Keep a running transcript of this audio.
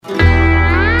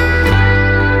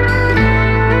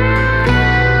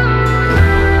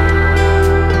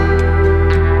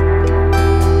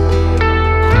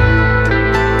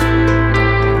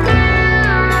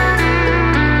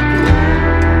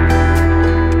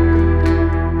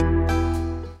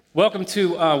Welcome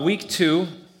to week 2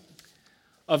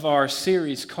 of our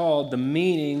series called The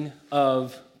Meaning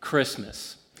of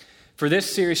Christmas. For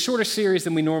this series, shorter series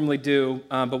than we normally do,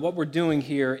 but what we're doing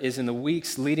here is in the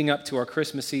weeks leading up to our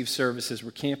Christmas Eve services,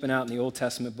 we're camping out in the Old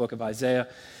Testament book of Isaiah.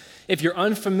 If you're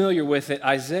unfamiliar with it,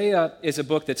 Isaiah is a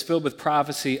book that's filled with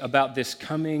prophecy about this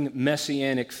coming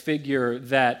messianic figure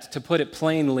that, to put it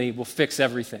plainly, will fix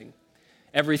everything.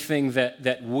 Everything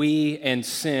that we and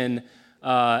sin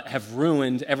have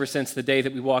ruined ever since the day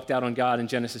that we walked out on God in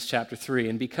Genesis chapter 3.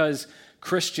 And because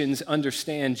Christians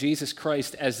understand Jesus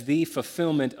Christ as the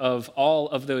fulfillment of all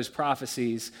of those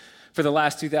prophecies, for the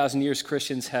last 2,000 years,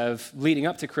 Christians have, leading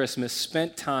up to Christmas,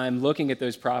 spent time looking at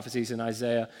those prophecies in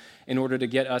Isaiah in order to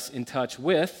get us in touch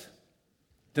with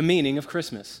the meaning of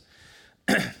Christmas.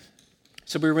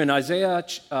 So we were in Isaiah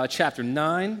chapter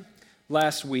 9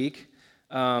 last week.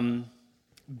 Building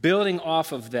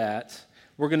off of that,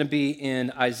 we're going to be in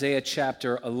Isaiah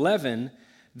chapter 11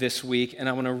 this week, and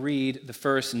I want to read the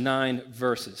first 9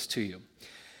 verses to you.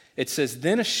 It says,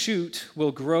 "Then a shoot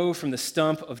will grow from the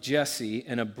stump of Jesse,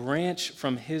 and a branch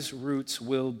from his roots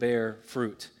will bear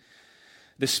fruit.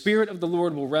 The Spirit of the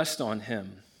Lord will rest on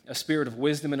him, a spirit of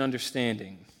wisdom and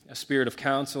understanding, a spirit of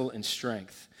counsel and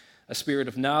strength, a spirit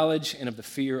of knowledge and of the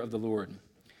fear of the Lord.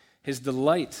 His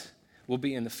delight will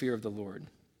be in the fear of the Lord.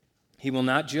 He will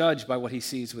not judge by what he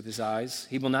sees with his eyes.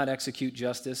 He will not execute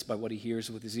justice by what he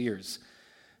hears with his ears.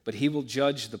 But he will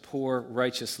judge the poor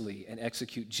righteously and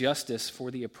execute justice for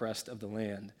the oppressed of the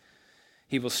land.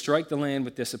 He will strike the land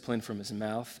with discipline from his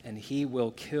mouth, and he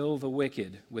will kill the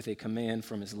wicked with a command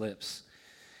from his lips.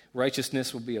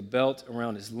 Righteousness will be a belt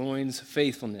around his loins.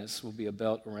 Faithfulness will be a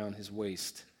belt around his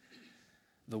waist.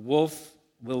 The wolf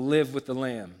will live with the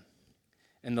lamb,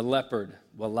 and the leopard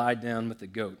will lie down with the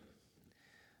goat.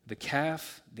 The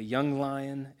calf, the young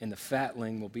lion, and the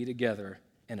fatling will be together,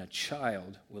 and a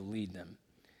child will lead them.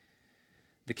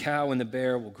 The cow and the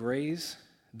bear will graze,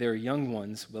 their young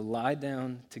ones will lie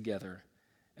down together,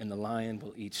 and the lion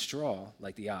will eat straw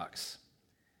like the ox.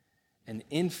 An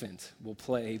infant will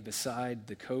play beside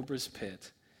the cobra's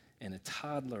pit, and a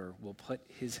toddler will put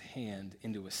his hand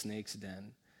into a snake's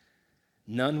den.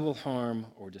 None will harm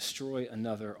or destroy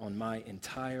another on my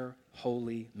entire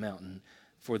holy mountain,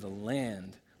 for the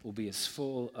land will be as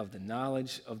full of the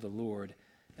knowledge of the Lord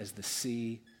as the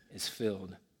sea is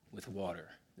filled with water."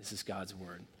 This is God's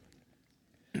word.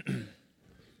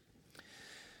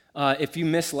 If you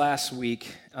missed last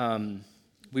week,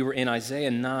 we were in Isaiah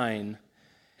 9,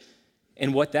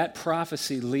 and what that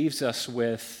prophecy leaves us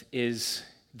with is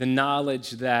the knowledge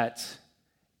that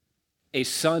a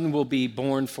son will be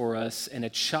born for us and a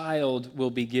child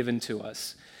will be given to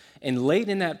us. And late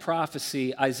in that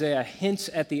prophecy, Isaiah hints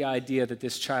at the idea that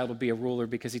this child will be a ruler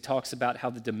because he talks about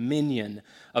how the dominion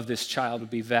of this child will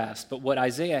be vast. But what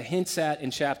Isaiah hints at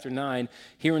in chapter 9,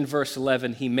 here in verse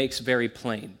 11, he makes very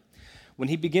plain. When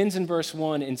he begins in verse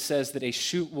 1 and says that a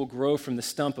shoot will grow from the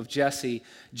stump of Jesse,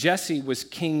 Jesse was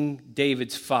King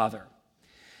David's father.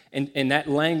 And that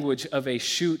language of a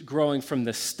shoot growing from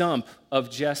the stump of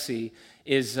Jesse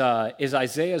is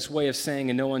Isaiah's way of saying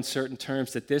in no uncertain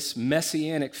terms that this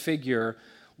messianic figure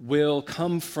will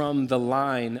come from the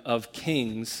line of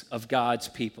kings of God's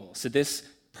people. So this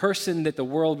person that the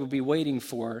world will be waiting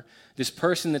for, this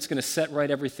person that's going to set right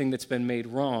everything that's been made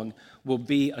wrong, will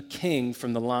be a king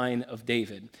from the line of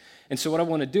David. And so what I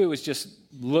want to do is just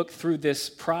look through this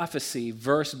prophecy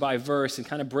verse by verse and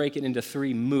kind of break it into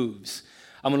 3 moves.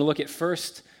 I'm going to look at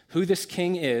first who this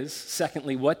king is,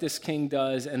 secondly, what this king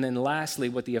does, and then lastly,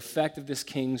 what the effect of this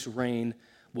king's reign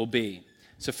will be.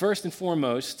 So first and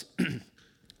foremost,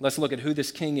 let's look at who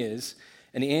this king is,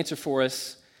 and the answer for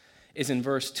us is in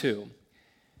verse 2.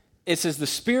 It says, "The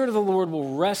Spirit of the Lord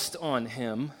will rest on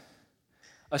him,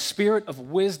 a spirit of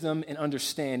wisdom and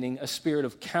understanding, a spirit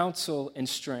of counsel and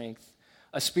strength,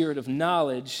 a spirit of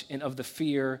knowledge and of the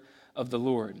fear of the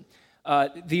Lord."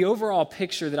 The overall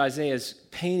picture that Isaiah is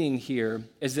painting here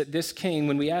is that this king,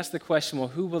 when we ask the question, well,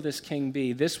 who will this king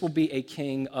be? This will be a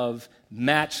king of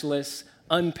matchless,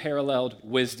 unparalleled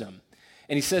wisdom.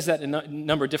 And he says that in a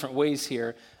number of different ways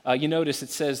here. You notice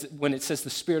it says, when it says the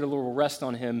Spirit of the Lord will rest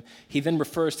on him, he then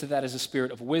refers to that as a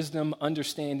spirit of wisdom,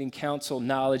 understanding, counsel,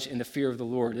 knowledge, and the fear of the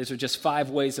Lord. These are just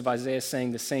 5 ways of Isaiah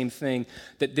saying the same thing,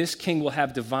 that this king will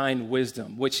have divine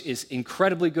wisdom, which is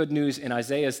incredibly good news in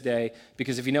Isaiah's day,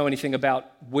 because if you know anything about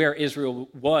where Israel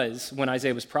was when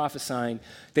Isaiah was prophesying,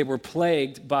 they were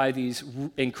plagued by these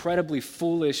incredibly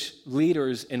foolish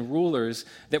leaders and rulers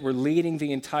that were leading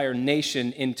the entire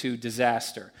nation into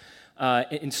disaster.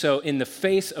 And so in the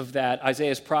face of that,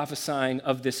 Isaiah is prophesying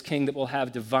of this king that will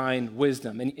have divine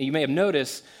wisdom. And you may have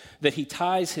noticed that he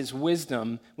ties his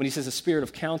wisdom, when he says a spirit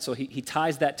of counsel, he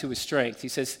ties that to his strength. He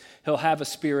says he'll have a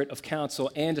spirit of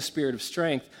counsel and a spirit of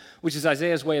strength, which is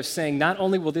Isaiah's way of saying not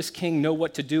only will this king know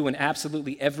what to do in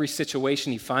absolutely every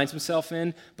situation he finds himself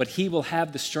in, but he will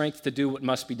have the strength to do what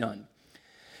must be done.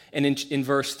 And in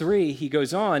verse 3, he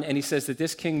goes on and he says that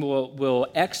this king will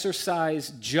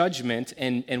exercise judgment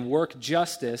and work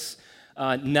justice,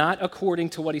 not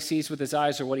according to what he sees with his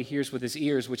eyes or what he hears with his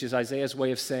ears, which is Isaiah's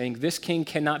way of saying this king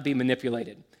cannot be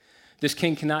manipulated. This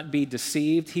king cannot be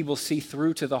deceived. He will see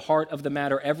through to the heart of the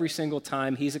matter every single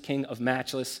time. He's a king of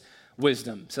matchless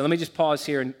wisdom. So let me just pause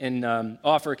here and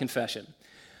offer a confession.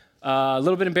 A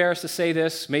little bit embarrassed to say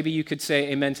this. Maybe you could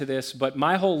say amen to this, but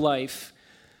my whole life,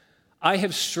 I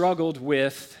have struggled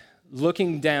with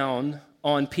looking down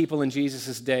on people in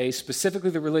Jesus' day, specifically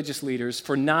the religious leaders,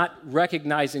 for not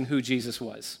recognizing who Jesus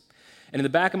was. And in the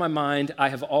back of my mind, I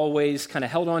have always kind of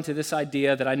held on to this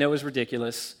idea that I know is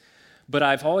ridiculous, but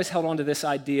I've always held on to this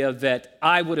idea that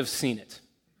I would have seen it.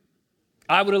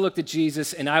 I would have looked at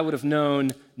Jesus and I would have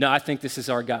known, no, I think this is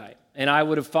our guy. And I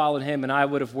would have followed him and I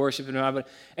would have worshiped him.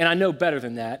 And I know better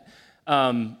than that.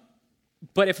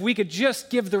 But if we could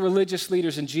just give the religious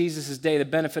leaders in Jesus' day the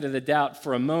benefit of the doubt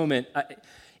for a moment,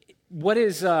 what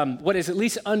is at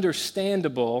least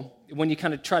understandable when you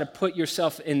kind of try to put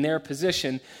yourself in their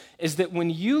position is that when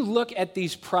you look at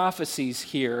these prophecies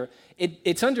here,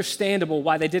 it's understandable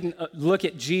why they didn't look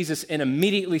at Jesus and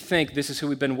immediately think this is who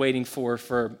we've been waiting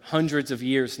for hundreds of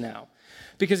years now.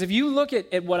 Because if you look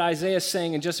at what Isaiah is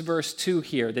saying in just verse 2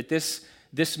 here, that this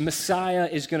Messiah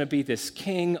is going to be this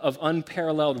king of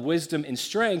unparalleled wisdom and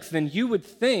strength, then you would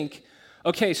think,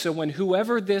 okay, so when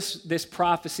whoever this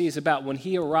prophecy is about, when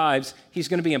he arrives, he's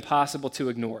going to be impossible to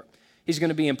ignore. He's going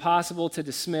to be impossible to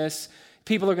dismiss.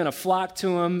 People are going to flock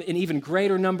to him in even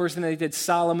greater numbers than they did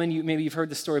Solomon. Maybe you've heard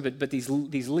the story, but these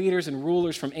leaders and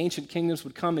rulers from ancient kingdoms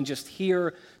would come and just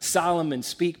hear Solomon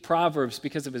speak Proverbs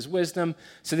because of his wisdom.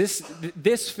 So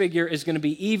this figure is going to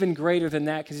be even greater than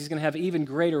that because he's going to have even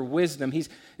greater wisdom.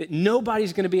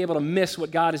 Nobody's going to be able to miss what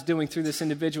God is doing through this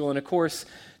individual. And of course,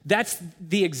 that's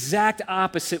the exact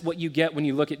opposite what you get when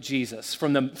you look at Jesus.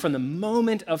 From the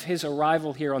moment of his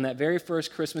arrival here on that very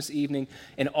first Christmas evening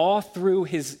and all through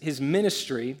his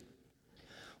ministry,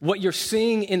 what you're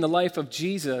seeing in the life of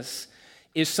Jesus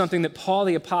is something that Paul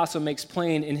the Apostle makes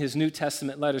plain in his New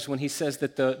Testament letters when he says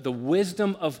that the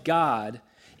wisdom of God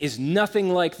is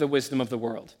nothing like the wisdom of the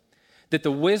world. That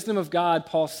the wisdom of God,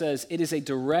 Paul says, it is a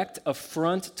direct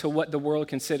affront to what the world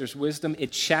considers wisdom.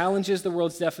 It challenges the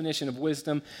world's definition of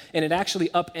wisdom, and it actually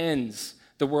upends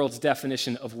the world's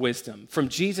definition of wisdom. From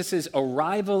Jesus'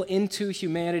 arrival into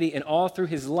humanity and all through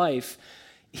his life,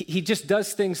 he just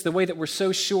does things the way that we're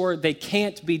so sure they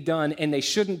can't be done and they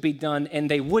shouldn't be done and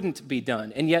they wouldn't be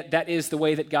done. And yet that is the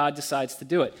way that God decides to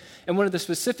do it. And one of the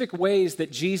specific ways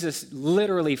that Jesus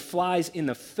literally flies in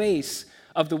the face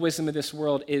of the wisdom of this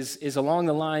world is along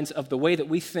the lines of the way that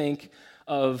we think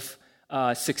of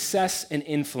success and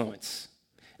influence.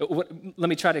 Let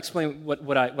me try to explain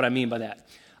what I mean by that.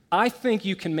 I think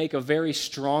you can make a very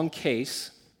strong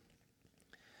case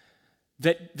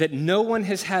that no one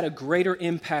has had a greater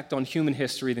impact on human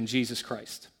history than Jesus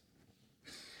Christ.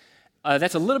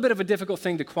 That's a little bit of a difficult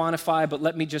thing to quantify, but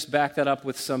let me just back that up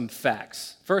with some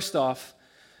facts. First off,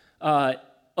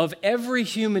 of every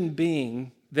human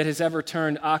being that has ever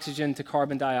turned oxygen to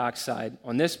carbon dioxide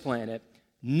on this planet,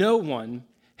 no one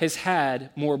has had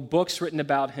more books written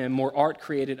about him, more art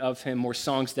created of him, more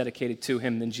songs dedicated to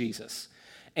him than Jesus.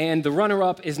 And the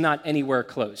runner-up is not anywhere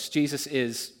close. Jesus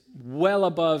is well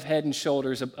above, head and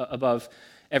shoulders above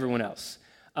everyone else.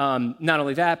 Not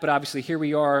only that, but obviously here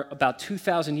we are about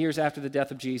 2,000 years after the death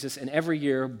of Jesus, and every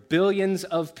year billions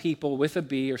of people with a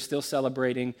B are still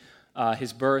celebrating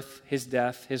his birth, his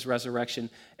death, his resurrection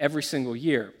every single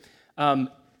year.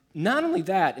 Not only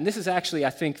that, and this is actually, I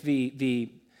think, this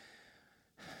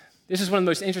is one of the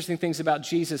most interesting things about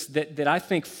Jesus that I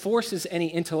think forces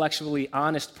any intellectually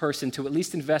honest person to at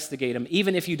least investigate him,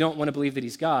 even if you don't want to believe that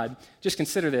he's God. Just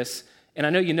consider this, and I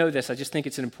know you know this, I just think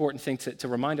it's an important thing to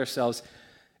remind ourselves.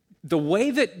 The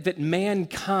way that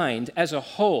mankind as a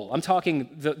whole, I'm talking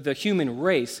the human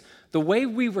race, the way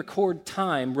we record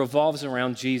time revolves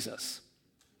around Jesus.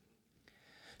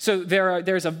 So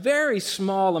there's a very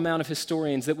small amount of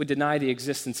historians that would deny the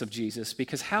existence of Jesus,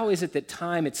 because how is it that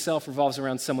time itself revolves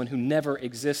around someone who never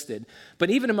existed? But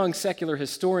even among secular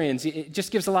historians, it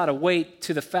just gives a lot of weight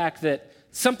to the fact that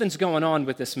something's going on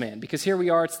with this man, because here we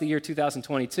are, it's the year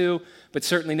 2022, but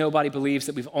certainly nobody believes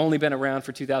that we've only been around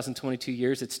for 2022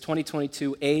 years. It's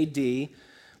 2022 AD,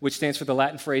 which stands for the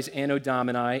Latin phrase Anno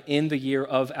Domini, in the year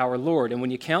of our Lord. And when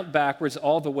you count backwards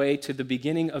all the way to the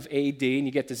beginning of AD and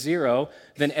you get to 0,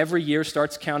 then every year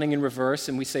starts counting in reverse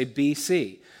and we say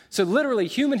BC. So literally,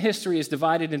 human history is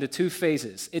divided into 2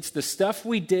 phases. It's the stuff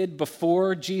we did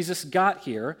before Jesus got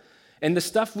here and the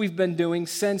stuff we've been doing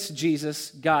since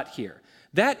Jesus got here.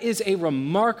 That is a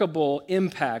remarkable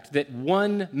impact that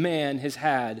one man has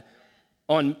had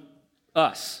on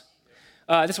us.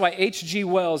 That's why H.G.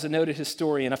 Wells, a noted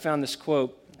historian, I found this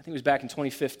quote, I think it was back in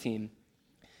 2015.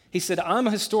 He said, "I'm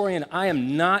a historian, I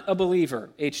am not a believer,"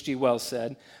 H.G. Wells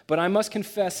said, "but I must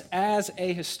confess as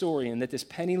a historian that this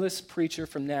penniless preacher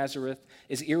from Nazareth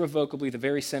is irrevocably the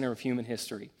very center of human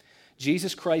history.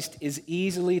 Jesus Christ is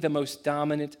easily the most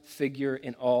dominant figure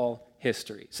in all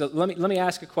history." So let me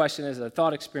ask a question as a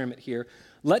thought experiment here.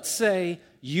 Let's say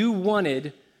you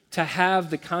wanted to have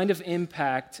the kind of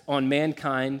impact on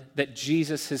mankind that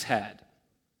Jesus has had.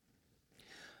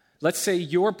 Let's say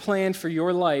your plan for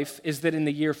your life is that in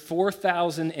the year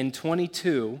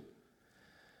 4022,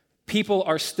 people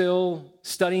are still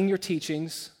studying your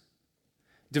teachings,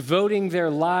 devoting their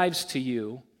lives to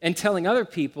you, and telling other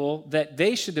people that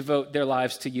they should devote their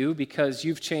lives to you because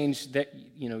you've changed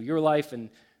your life. And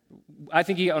I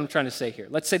think you get what I'm trying to say here.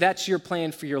 Let's say that's your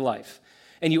plan for your life.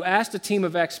 And you asked a team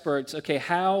of experts, okay,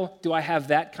 how do I have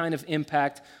that kind of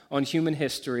impact on human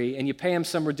history? And you pay them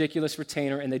some ridiculous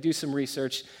retainer, and they do some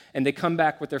research, and they come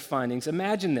back with their findings.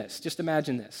 Imagine this. Just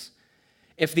imagine this.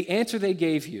 If the answer they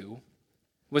gave you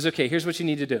was, okay, here's what you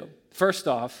need to do. First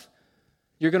off,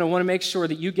 you're going to want to make sure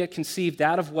that you get conceived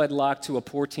out of wedlock to a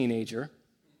poor teenager,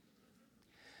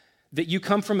 that you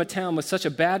come from a town with such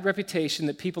a bad reputation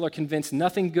that people are convinced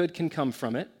nothing good can come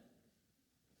from it.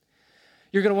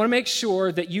 You're going to want to make sure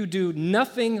that you do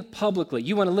nothing publicly.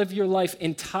 You want to live your life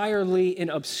entirely in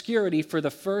obscurity for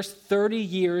the first 30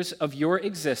 years of your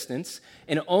existence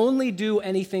and only do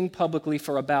anything publicly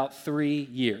for about 3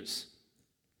 years.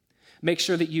 Make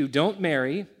sure that you don't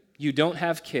marry, you don't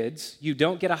have kids, you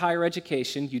don't get a higher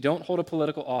education, you don't hold a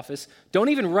political office, don't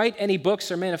even write any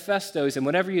books or manifestos, and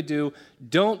whatever you do,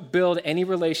 don't build any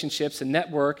relationships and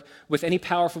network with any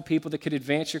powerful people that could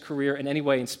advance your career in any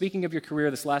way. And speaking of your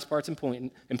career, this last part's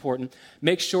important.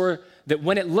 Make sure that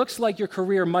when it looks like your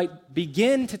career might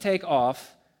begin to take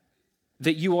off,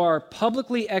 that you are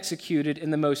publicly executed in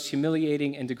the most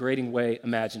humiliating and degrading way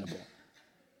imaginable.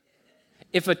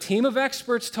 If a team of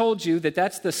experts told you that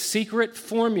that's the secret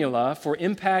formula for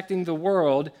impacting the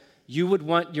world, you would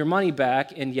want your money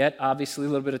back, and yet, obviously, a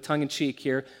little bit of tongue-in-cheek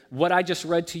here, what I just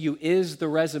read to you is the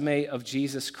resume of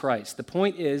Jesus Christ. The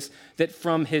point is that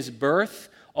from his birth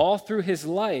all through his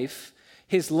life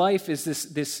is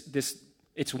this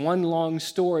it's one long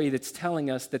story that's telling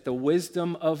us that the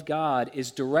wisdom of God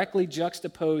is directly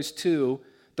juxtaposed to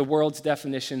the world's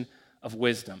definition of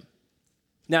wisdom.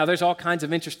 Now, there's all kinds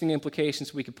of interesting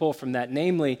implications we could pull from that,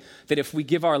 namely that if we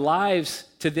give our lives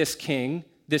to this king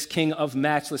of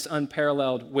matchless,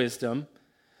 unparalleled wisdom,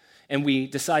 and we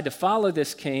decide to follow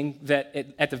this king, that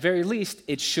at the very least,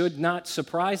 it should not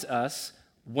surprise us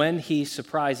when he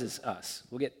surprises us.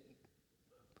 We'll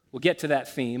get to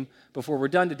that theme before we're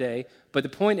done today, but the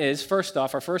point is, first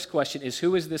off, our first question is,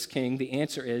 who is this king? The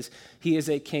answer is, he is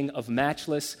a king of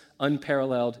matchless,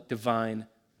 unparalleled, divine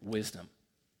wisdom.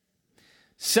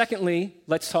 Secondly,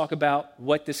 let's talk about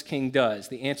what this king does.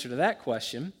 The answer to that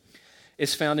question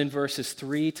is found in verses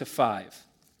 3 to 5.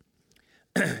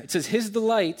 It says, "His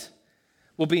delight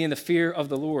will be in the fear of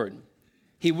the Lord.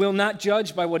 He will not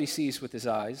judge by what he sees with his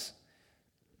eyes.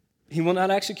 He will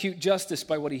not execute justice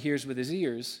by what he hears with his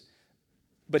ears,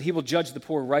 but he will judge the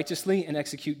poor righteously and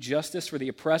execute justice for the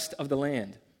oppressed of the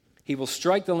land. He will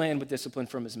strike the land with discipline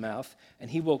from his mouth,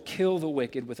 and he will kill the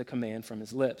wicked with a command from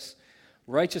his lips.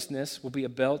 Righteousness will be a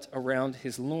belt around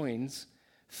his loins.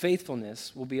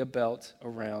 Faithfulness will be a belt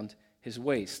around his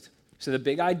waist." So the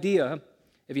big idea,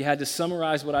 if you had to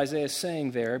summarize what Isaiah is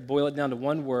saying there, boil it down to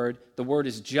one word, the word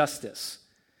is justice.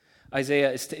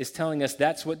 Isaiah is telling us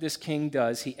that's what this king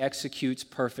does. He executes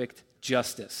perfect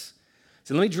justice.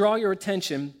 So let me draw your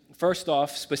attention, first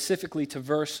off, specifically to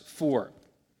verse 4.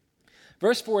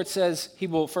 Verse 4, it says he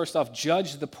will, first off,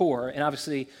 judge the poor, and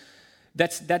obviously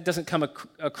that doesn't come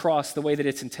across the way that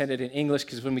it's intended in English,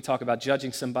 because when we talk about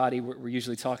judging somebody, we're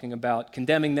usually talking about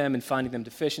condemning them and finding them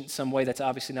deficient in some way. That's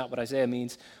obviously not what Isaiah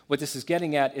means. What this is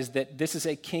getting at is that this is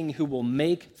a king who will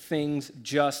make things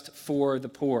just for the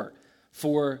poor,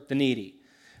 for the needy.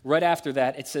 Right after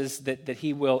that, it says that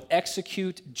he will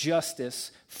execute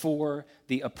justice for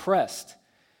the oppressed.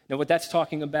 Now, what that's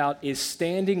talking about is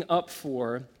standing up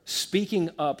for, speaking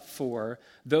up for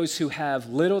those who have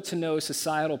little to no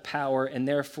societal power and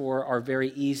therefore are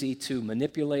very easy to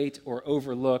manipulate or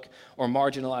overlook or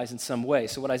marginalize in some way.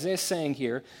 So what Isaiah is saying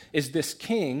here is this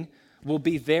king will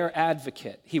be their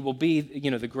advocate. He will be,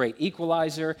 the great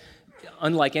equalizer.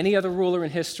 Unlike any other ruler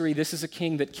in history, this is a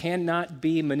king that cannot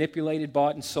be manipulated,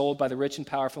 bought, and sold by the rich and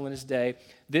powerful in his day.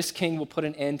 This king will put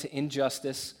an end to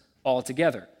injustice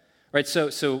altogether. Right,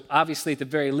 so obviously, at the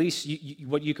very least,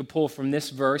 what you could pull from this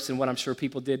verse and what I'm sure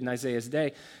people did in Isaiah's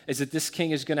day is that this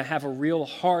king is going to have a real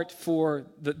heart for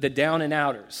the down and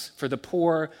outers, for the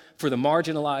poor, for the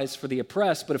marginalized, for the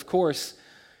oppressed. But of course,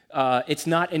 it's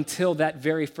not until that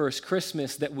very first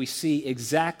Christmas that we see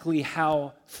exactly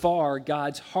how far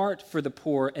God's heart for the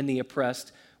poor and the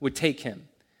oppressed would take him.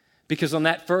 Because on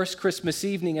that first Christmas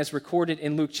evening, as recorded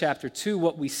in Luke chapter 2,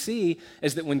 what we see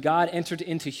is that when God entered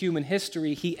into human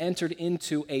history, he entered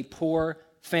into a poor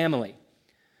family.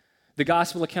 The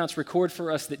gospel accounts record for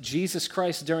us that Jesus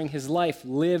Christ during his life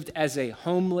lived as a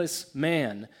homeless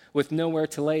man with nowhere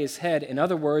to lay his head. In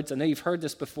other words, I know you've heard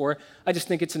this before, I just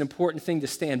think it's an important thing to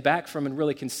stand back from and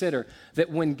really consider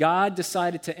that when God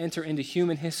decided to enter into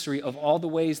human history of all the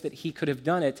ways that he could have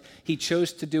done it, he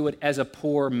chose to do it as a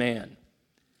poor man.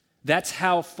 That's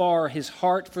how far his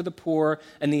heart for the poor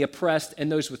and the oppressed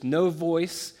and those with no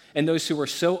voice and those who are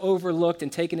so overlooked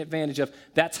and taken advantage of,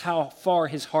 that's how far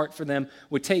his heart for them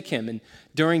would take him. And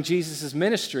during Jesus'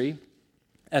 ministry,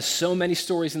 as so many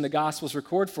stories in the Gospels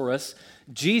record for us,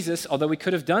 Jesus, although he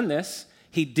could have done this,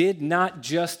 he did not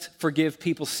just forgive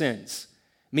people's sins,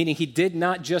 meaning he did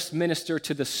not just minister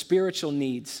to the spiritual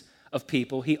needs of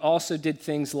people. He also did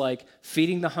things like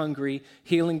feeding the hungry,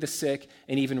 healing the sick,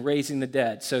 and even raising the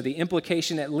dead. So the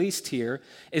implication, at least here,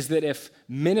 is that if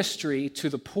ministry to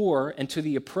the poor and to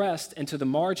the oppressed and to the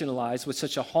marginalized was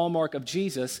such a hallmark of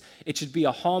Jesus, it should be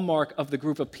a hallmark of the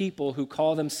group of people who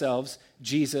call themselves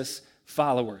Jesus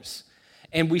followers.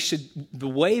 And the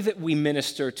way that we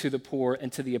minister to the poor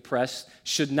and to the oppressed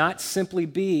should not simply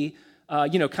be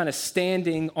kind of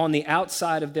standing on the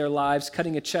outside of their lives,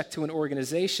 cutting a check to an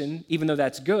organization, even though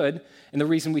that's good. And the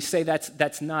reason we say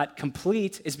that's not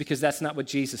complete is because that's not what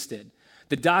Jesus did.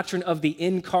 The doctrine of the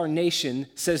incarnation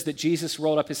says that Jesus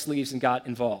rolled up his sleeves and got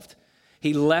involved.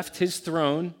 He left his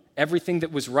throne, everything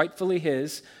that was rightfully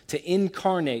his, to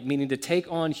incarnate, meaning to take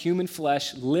on human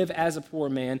flesh, live as a poor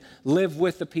man, live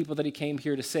with the people that he came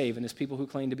here to save, and as people who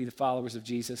claim to be the followers of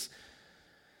Jesus.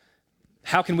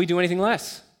 How can we do anything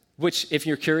less? Which, if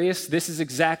you're curious, this is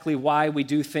exactly why we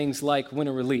do things like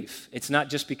winter relief. It's not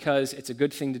just because it's a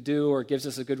good thing to do or it gives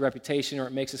us a good reputation or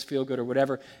it makes us feel good or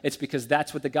whatever. It's because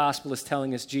that's what the gospel is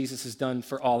telling us Jesus has done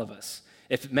for all of us.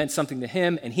 If it meant something to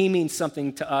him and he means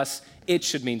something to us, it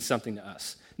should mean something to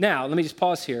us. Now, let me just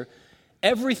pause here.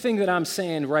 Everything that I'm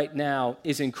saying right now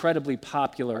is incredibly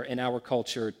popular in our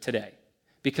culture today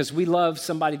because we love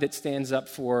somebody that stands up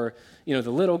for, the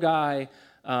little guy,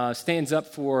 stands up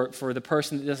for the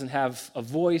person that doesn't have a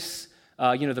voice,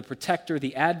 the protector,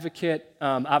 the advocate.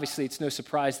 Obviously, it's no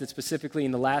surprise that specifically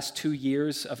in the last 2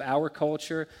 years of our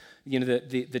culture,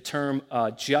 the term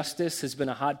justice has been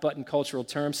a hot-button cultural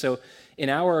term. So in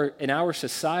our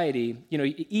society,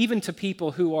 even to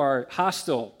people who are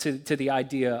hostile to the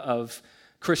idea of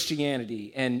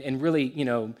Christianity and really,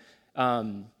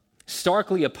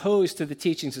 starkly opposed to the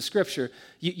teachings of Scripture,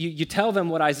 you tell them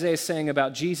what Isaiah is saying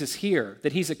about Jesus here,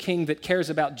 that he's a king that cares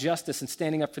about justice and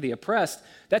standing up for the oppressed.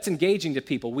 That's engaging to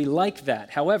people. We like that.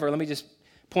 However, let me just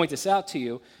point this out to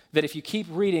you, that if you keep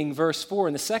reading verse 4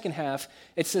 in the second half,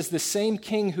 it says the same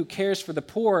king who cares for the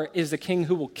poor is the king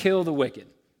who will kill the wicked.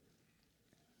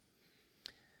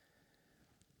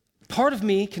 Part of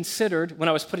me considered, when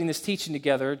I was putting this teaching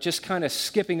together, just kind of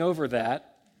skipping over that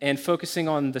and focusing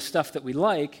on the stuff that we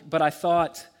like, but I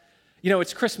thought,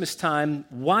 it's Christmas time,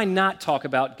 why not talk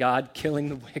about God killing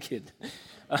the wicked?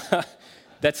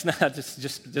 That's not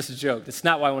just a joke. That's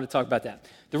not why I want to talk about that.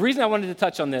 The reason I wanted to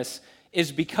touch on this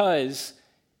is because,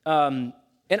 and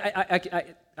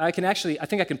I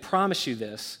think I can promise you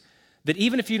this, that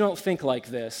even if you don't think like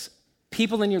this,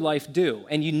 people in your life do,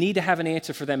 and you need to have an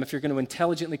answer for them if you're going to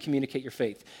intelligently communicate your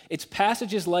faith. It's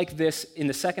passages like this in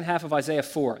the second half of Isaiah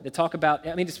 4 that talk about,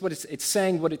 it's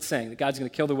saying what it's saying, that God's going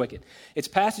to kill the wicked. It's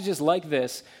passages like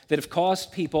this that have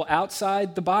caused people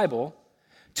outside the Bible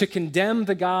to condemn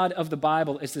the God of the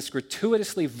Bible as this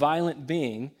gratuitously violent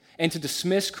being and to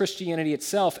dismiss Christianity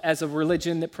itself as a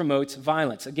religion that promotes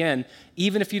violence. Again,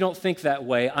 even if you don't think that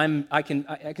way, I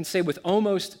can say with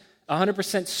almost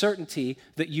 100% certainty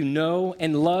that you know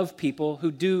and love people who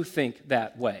do think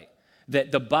that way,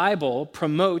 that the Bible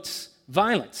promotes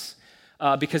violence.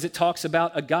 because it talks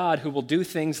about a God who will do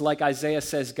things like Isaiah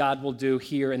says God will do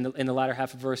here in the latter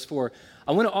half of verse 4.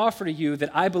 I want to offer to you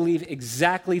that I believe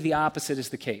exactly the opposite is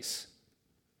the case.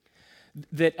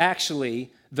 That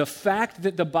actually, the fact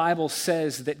that the Bible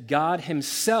says that God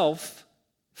himself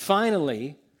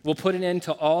finally will put an end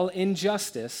to all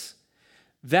injustice,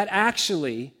 that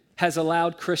actually has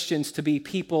allowed Christians to be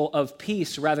people of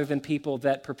peace rather than people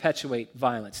that perpetuate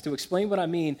violence. To explain what I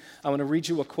mean, I want to read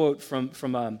you a quote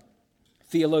from a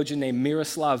theologian named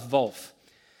Miroslav Volf.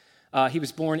 He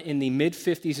was born in the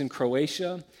mid-50s in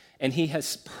Croatia, and he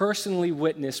has personally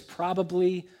witnessed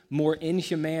probably more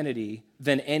inhumanity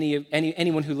than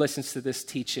anyone who listens to this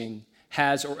teaching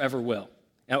has or ever will.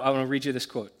 Now, I want to read you this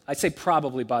quote. I'd say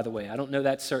probably, by the way. I don't know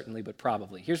that certainly, but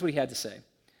probably. Here's what he had to say.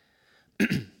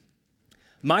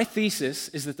 My thesis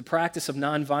is that the practice of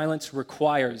nonviolence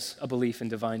requires a belief in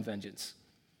divine vengeance.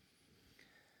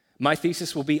 My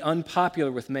thesis will be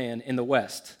unpopular with man in the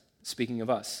West, speaking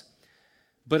of us.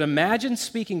 But imagine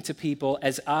speaking to people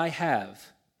as I have,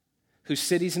 whose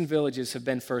cities and villages have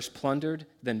been first plundered,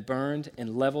 then burned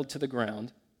and leveled to the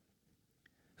ground,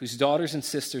 whose daughters and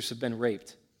sisters have been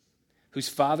raped, whose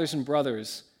fathers and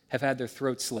brothers have had their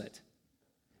throats slit.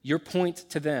 Your point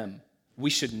to them, we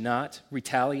should not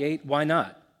retaliate. Why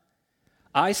not?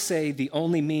 I say the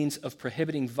only means of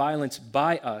prohibiting violence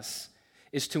by us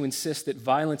is to insist that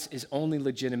violence is only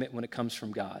legitimate when it comes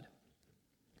from God.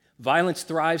 Violence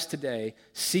thrives today,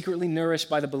 secretly nourished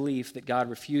by the belief that God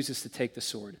refuses to take the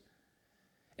sword.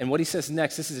 And what he says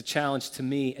next, this is a challenge to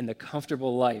me in the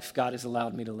comfortable life God has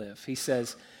allowed me to live. He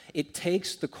says, it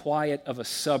takes the quiet of a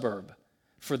suburb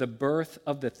for the birth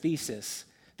of the thesis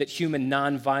that human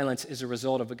nonviolence is a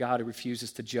result of a God who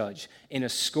refuses to judge. In a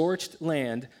scorched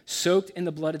land, soaked in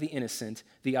the blood of the innocent,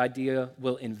 the idea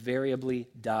will invariably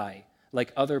die,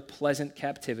 like other pleasant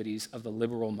captivities of the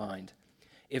liberal mind.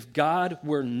 If God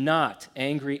were not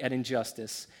angry at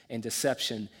injustice and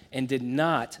deception and did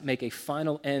not make a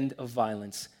final end of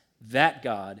violence, that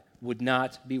God would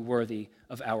not be worthy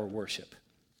of our worship.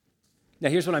 Now,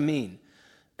 here's what I mean.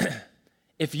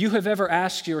 If you have ever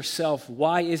asked yourself,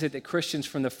 why is it that Christians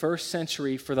from the first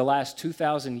century for the last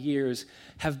 2,000 years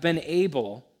have been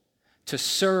able to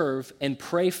serve and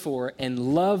pray for and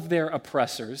love their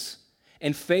oppressors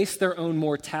and face their own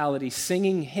mortality,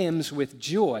 singing hymns with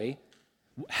joy,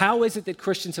 how is it that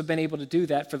Christians have been able to do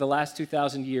that for the last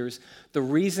 2,000 years? The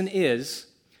reason is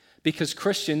because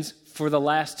Christians for the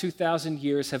last 2,000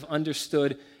 years have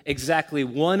understood exactly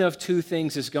one of two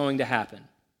things is going to happen.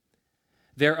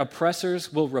 Their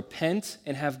oppressors will repent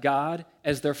and have God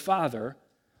as their father,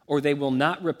 or they will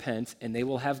not repent and they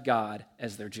will have God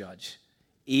as their judge.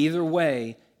 Either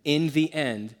way, in the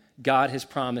end, God has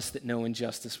promised that no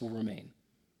injustice will remain.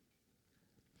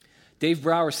 Dave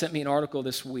Brower sent me an article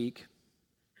this week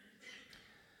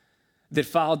that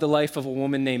followed the life of a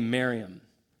woman named Miriam.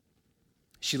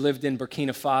 She lived in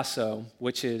Burkina Faso,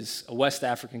 which is a West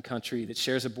African country that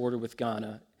shares a border with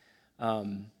Ghana.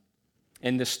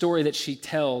 And the story that she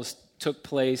tells took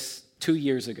place 2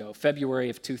 years ago, February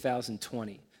of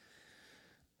 2020.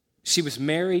 She was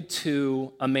married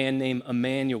to a man named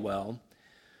Emmanuel,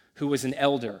 who was an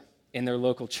elder in their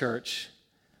local church.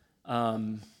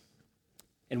 And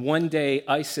one day,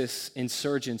 ISIS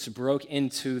insurgents broke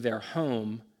into their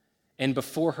home, and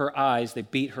before her eyes, they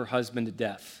beat her husband to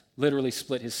death, literally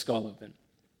split his skull open.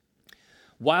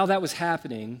 While that was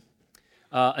happening,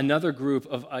 another group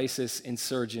of ISIS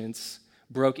insurgents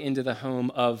broke into the home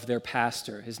of their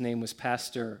pastor. His name was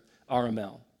Pastor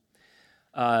Aramel.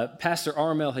 Pastor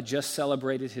Aramel had just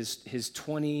celebrated his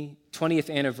 20th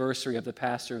anniversary of the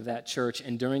pastor of that church,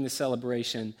 and during the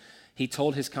celebration, he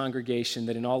told his congregation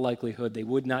that in all likelihood they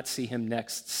would not see him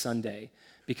next Sunday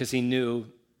because he knew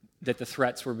that the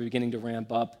threats were beginning to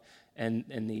ramp up and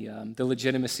the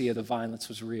legitimacy of the violence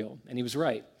was real. And he was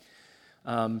right.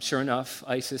 Sure enough,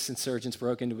 ISIS insurgents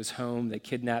broke into his home. They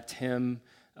kidnapped him,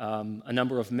 a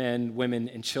number of men, women,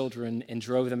 and children, and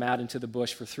drove them out into the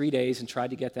bush for 3 days and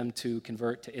tried to get them to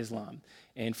convert to Islam.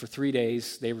 And for 3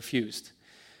 days, they refused.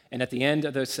 And at the end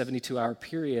of the 72-hour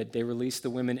period, they released the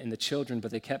women and the children,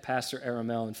 but they kept Pastor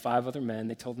Aramel and 5 other men.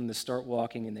 They told them to start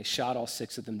walking, and they shot all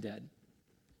 6 of them dead.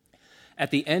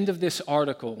 At the end of this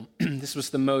article, this was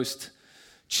the most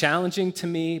challenging to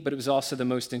me, but it was also the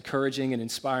most encouraging and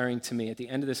inspiring to me. At the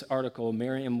end of this article,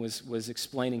 Miriam was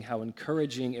explaining how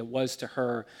encouraging it was to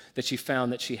her that she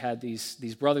found that she had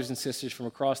these brothers and sisters from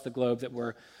across the globe that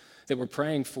were that we're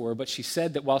praying for, but she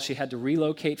said that while she had to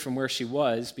relocate from where she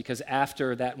was, because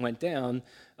after that went down,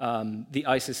 the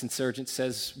ISIS insurgent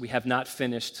says, we have not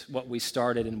finished what we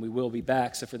started and we will be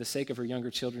back. So for the sake of her younger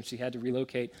children, she had to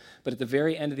relocate. But at the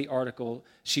very end of the article,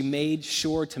 she made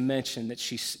sure to mention that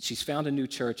she's found a new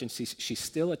church and she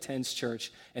still attends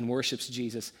church and worships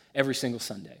Jesus every single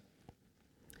Sunday.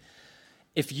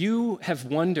 If you have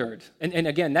wondered, and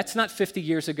again, that's not 50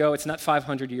 years ago, it's not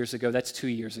 500 years ago, that's 2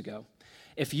 years ago.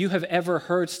 If you have ever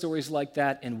heard stories like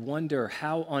that and wonder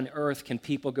how on earth can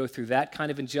people go through that kind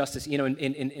of injustice,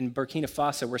 in Burkina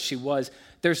Faso where she was,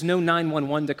 there's no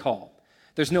 911 to call.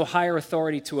 There's no higher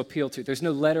authority to appeal to. There's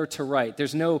no letter to write.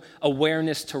 There's no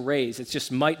awareness to raise. It's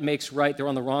just might makes right. They're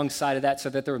on the wrong side of that so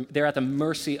that they're at the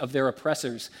mercy of their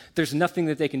oppressors. There's nothing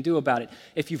that they can do about it.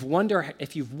 If you've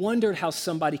wondered how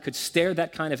somebody could stare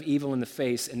that kind of evil in the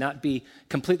face and not be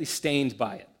completely stained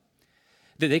by it,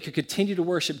 that they could continue to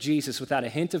worship Jesus without a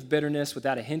hint of bitterness,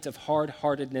 without a hint of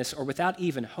hard-heartedness, or without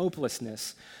even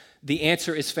hopelessness, the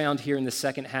answer is found here in the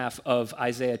second half of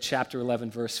Isaiah chapter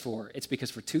 11, verse 4. It's because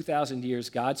for 2,000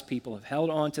 years, God's people have held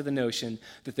on to the notion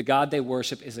that the God they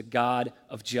worship is a God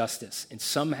of justice, and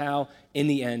somehow, in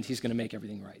the end, he's going to make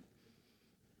everything right.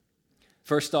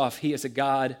 First off, he is a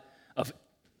God of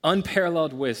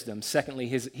unparalleled wisdom. Secondly,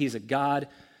 he's a God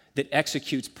that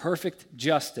executes perfect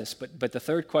justice. But the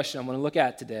third question I want to look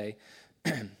at today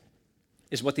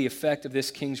is what the effect of this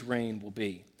king's reign will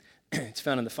be. It's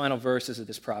found in the final verses of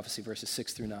this prophecy, verses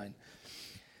 6 through 9.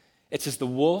 It says, the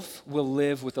wolf will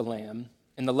live with the lamb,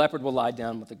 and the leopard will lie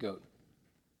down with the goat.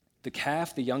 The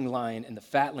calf, the young lion, and the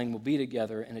fatling will be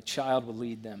together, and a child will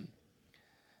lead them.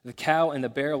 The cow and the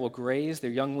bear will graze, their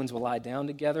young ones will lie down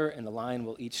together, and the lion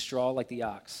will eat straw like the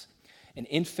ox. An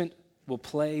infant will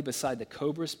play beside the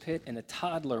cobra's pit, and a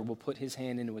toddler will put his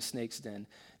hand into a snake's den.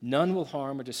 None will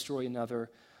harm or destroy another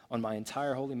on my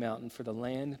entire holy mountain, for the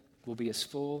land will be as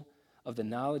full of the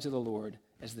knowledge of the Lord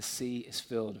as the sea is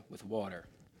filled with water.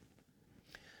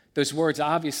 Those words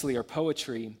obviously are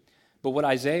poetry, but what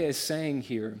Isaiah is saying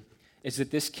here is that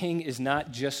this king is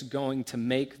not just going to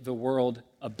make the world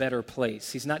a better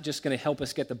place. He's not just going to help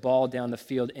us get the ball down the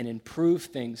field and improve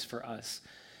things for us.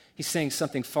 He's saying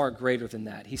something far greater than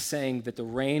that. He's saying that the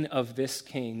reign of this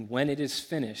king, when it is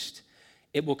finished,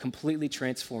 it will completely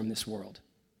transform this world.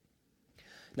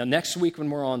 Now, next week when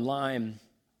we're online,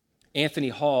 Anthony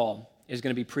Hall is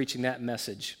going to be preaching that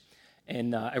message.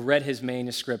 And I read his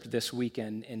manuscript this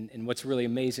weekend, and what's really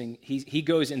amazing, he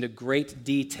goes into great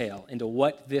detail into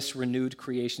what this renewed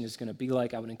creation is going to be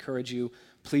like. I would encourage you,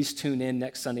 please tune in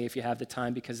next Sunday if you have the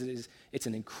time, because it's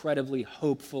an incredibly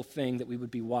hopeful thing that we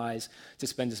would be wise to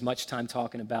spend as much time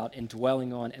talking about and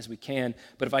dwelling on as we can.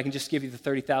 But if I can just give you the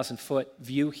 30,000-foot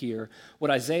view here,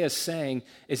 what Isaiah is saying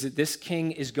is that this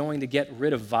king is going to get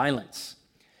rid of violence.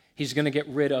 He's going to get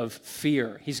rid of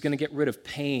fear. He's going to get rid of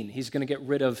pain. He's going to get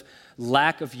rid of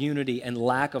lack of unity and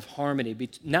lack of harmony,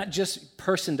 not just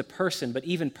person to person, but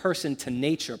even person to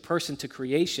nature, person to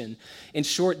creation. In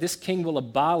short, this king will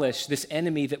abolish this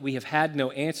enemy that we have had no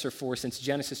answer for since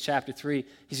Genesis chapter 3.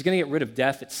 He's going to get rid of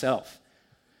death itself.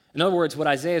 In other words, what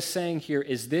Isaiah is saying here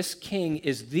is this king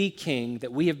is the king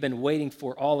that we have been waiting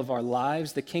for all of our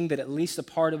lives, the king that at least a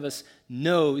part of us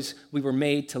knows we were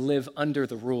made to live under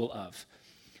the rule of.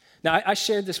 Now, I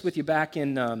shared this with you back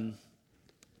in,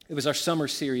 it was our summer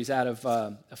series out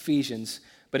of Ephesians,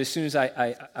 but as soon as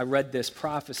I read this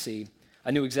prophecy, I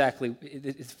knew exactly,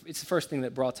 it's the first thing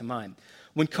that brought to mind.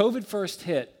 When COVID first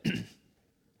hit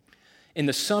in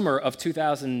the summer of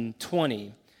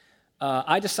 2020,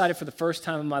 I decided for the first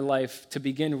time in my life to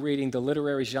begin reading the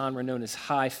literary genre known as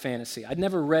high fantasy. I'd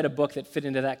never read a book that fit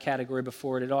into that category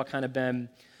before. It had all kind of been,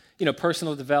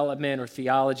 personal development or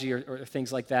theology or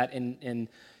things like that, and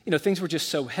things were just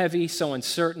so heavy, so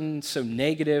uncertain, so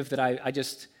negative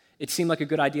that it seemed like a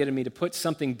good idea to me to put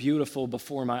something beautiful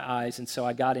before my eyes, and so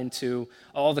I got into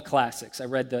all the classics. I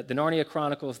read the Narnia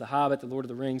Chronicles, The Hobbit, The Lord of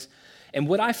the Rings, and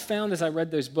what I found as I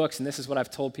read those books, and this is what I've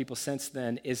told people since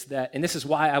then, is that, and this is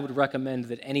why I would recommend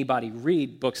that anybody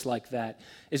read books like that,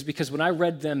 is because when I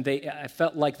read them, I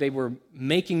felt like they were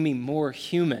making me more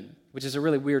human, which is a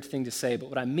really weird thing to say, but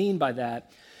what I mean by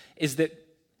that is that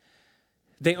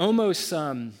they almost,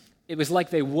 it was like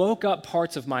they woke up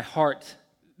parts of my heart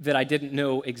that I didn't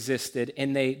know existed,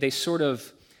 and they sort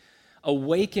of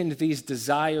awakened these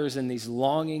desires and these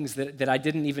longings that I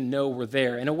didn't even know were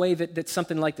there, in a way that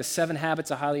something like The 7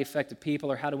 Habits of Highly Effective People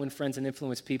or How to Win Friends and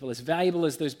Influence People, as valuable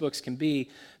as those books can be,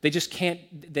 they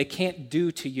can't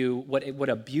do to you what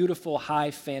a beautiful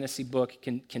high fantasy book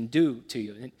can do to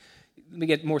you. And let me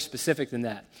get more specific than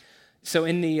that. So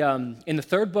in the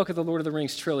third book of the Lord of the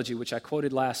Rings trilogy, which I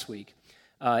quoted last week,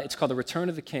 It's called The Return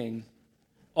of the King.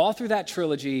 All through that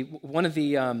trilogy, one of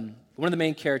the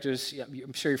main characters,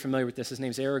 I'm sure you're familiar with this, his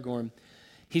name's Aragorn.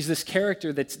 He's this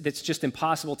character that's just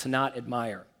impossible to not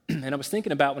admire. And I was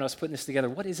thinking about when I was putting this together,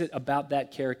 what is it about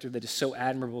that character that is so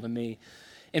admirable to me?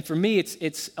 And for me,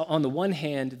 it's on the one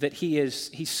hand that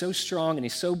he's so strong and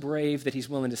he's so brave that he's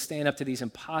willing to stand up to these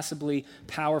impossibly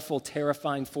powerful,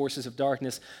 terrifying forces of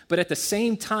darkness. But at the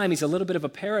same time, he's a little bit of a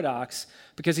paradox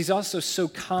because he's also so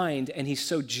kind and he's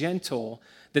so gentle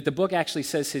that the book actually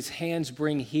says his hands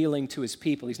bring healing to his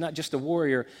people. He's not just a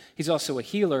warrior, he's also a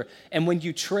healer. And when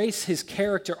you trace his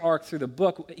character arc through the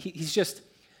book, he's just,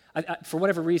 for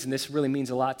whatever reason, this really means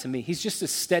a lot to me. He's just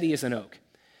as steady as an oak.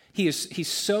 He's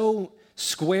so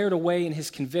squared away in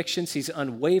his convictions. He's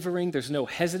unwavering. There's no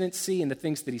hesitancy in the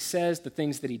things that he says, the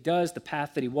things that he does, the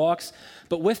path that he walks.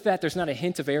 But with that, there's not a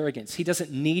hint of arrogance. He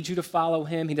doesn't need you to follow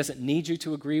him. He doesn't need you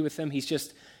to agree with him.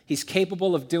 He's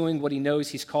capable of doing what he knows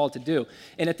he's called to do.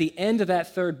 And at the end of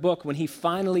that third book, when he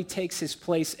finally takes his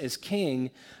place as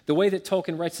king, the way that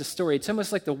Tolkien writes the story, it's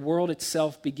almost like the world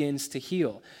itself begins to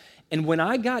heal. And when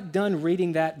I got done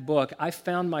reading that book, I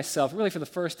found myself, really for the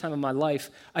first time in my life,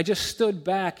 I just stood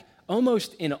back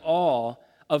almost in awe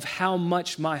of how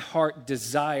much my heart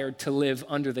desired to live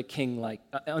under a king like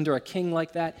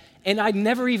that. And I'd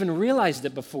never even realized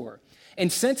it before. And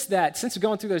since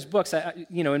going through those books,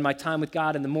 in my time with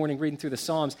God in the morning, reading through the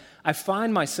Psalms, I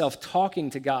find myself talking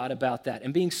to God about that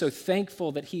and being so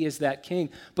thankful that he is that king.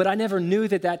 But I never knew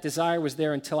that desire was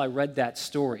there until I read that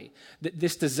story.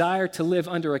 This desire to live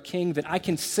under a king that I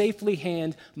can safely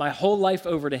hand my whole life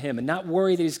over to him and not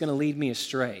worry that he's going to lead me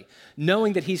astray.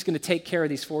 Knowing that he's going to take care of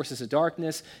these forces of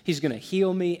darkness, he's going to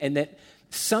heal me, and that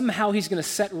somehow he's going to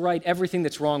set right everything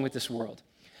that's wrong with this world.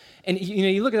 And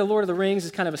you look at The Lord of the Rings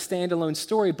as kind of a standalone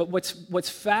story, but what's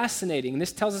fascinating, and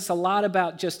this tells us a lot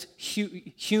about just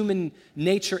human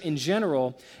nature in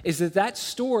general, is that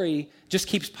story just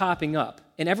keeps popping up.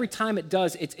 And every time it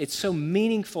does, it's so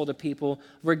meaningful to people,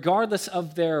 regardless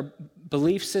of their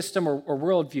belief system or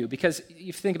worldview. Because if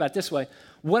you think about it this way,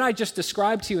 what I just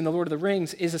described to you in The Lord of the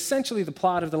Rings is essentially the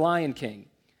plot of The Lion King.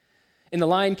 In The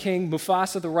Lion King,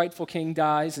 Mufasa, the rightful king,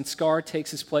 dies, and Scar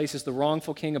takes his place as the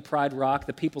wrongful king of Pride Rock.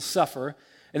 The people suffer.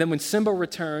 And then when Simba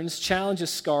returns, challenges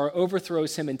Scar,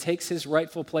 overthrows him, and takes his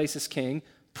rightful place as king,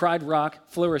 Pride Rock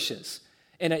flourishes.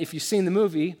 And if you've seen the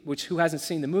movie, which who hasn't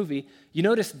seen the movie, you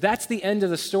notice that's the end of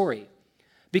the story.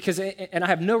 And I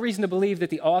have no reason to believe that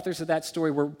the authors of that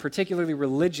story were particularly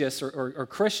religious or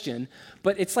Christian,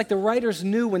 but it's like the writers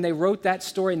knew when they wrote that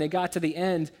story and they got to the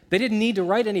end, they didn't need to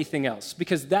write anything else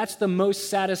because that's the most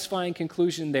satisfying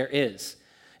conclusion there is.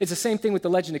 It's the same thing with the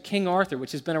legend of King Arthur,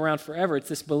 which has been around forever. It's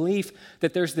this belief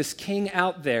that there's this king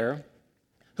out there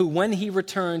who, when he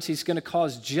returns, he's going to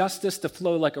cause justice to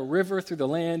flow like a river through the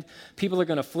land. People are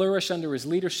going to flourish under his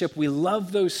leadership. We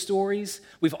love those stories.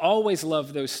 We've always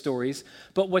loved those stories.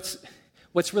 But what's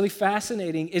really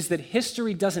fascinating is that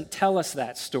history doesn't tell us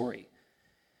that story.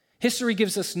 History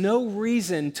gives us no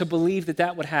reason to believe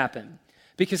that would happen.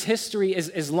 Because history,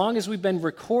 as long as we've been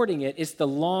recording it, is the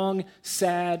long,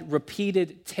 sad,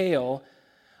 repeated tale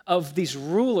of these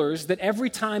rulers that every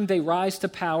time they rise to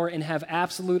power and have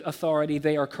absolute authority,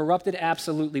 they are corrupted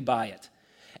absolutely by it.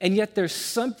 And yet there's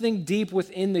something deep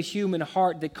within the human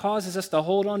heart that causes us to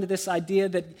hold on to this idea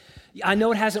that, I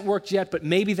know it hasn't worked yet, but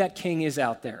maybe that king is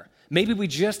out there. Maybe we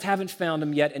just haven't found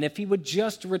him yet, and if he would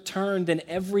just return, then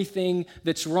everything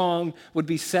that's wrong would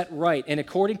be set right. And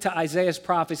according to Isaiah's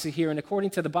prophecy here, and according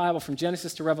to the Bible from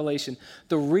Genesis to Revelation,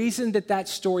 the reason that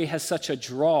story has such a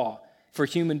draw for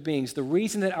human beings, the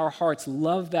reason that our hearts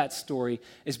love that story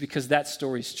is because that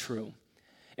story is true.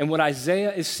 And what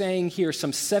Isaiah is saying here,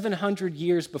 some 700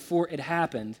 years before it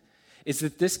happened, is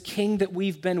that this king that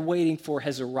we've been waiting for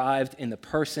has arrived in the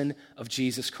person of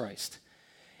Jesus Christ.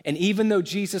 And even though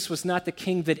Jesus was not the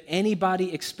king that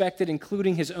anybody expected,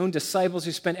 including his own disciples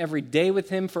who spent every day with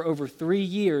him for over 3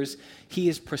 years, he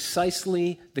is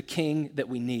precisely the king that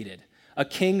we needed. A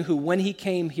king who, when he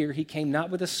came here, he came not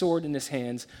with a sword in his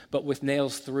hands, but with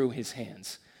nails through his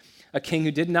hands. A king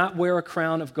who did not wear a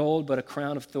crown of gold, but a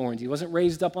crown of thorns. He wasn't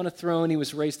raised up on a throne, he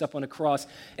was raised up on a cross.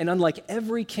 And unlike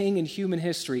every king in human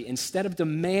history, instead of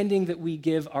demanding that we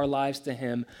give our lives to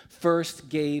him, first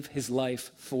gave his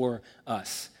life for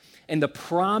us. And the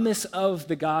promise of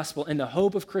the gospel and the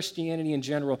hope of Christianity in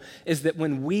general is that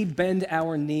when we bend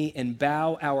our knee and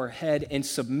bow our head and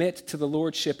submit to the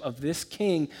lordship of this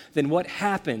king, then what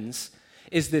happens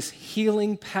is this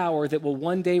healing power that will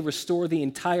one day restore the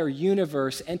entire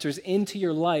universe enters into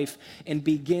your life and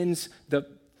begins the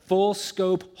full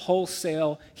scope,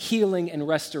 wholesale healing and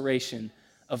restoration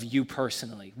of you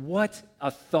personally. What a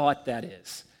thought that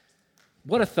is.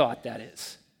 What a thought that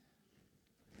is.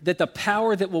 That the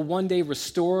power that will one day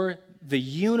restore the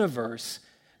universe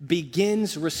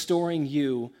begins restoring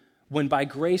you when by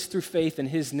grace through faith in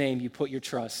his name you put your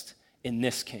trust in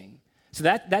this king. So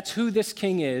that's who this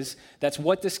king is, that's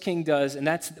what this king does, and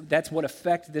that's what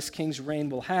effect this king's reign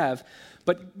will have.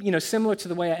 But, similar to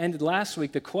the way I ended last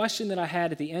week, the question that I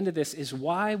had at the end of this is,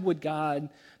 why would God,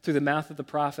 through the mouth of the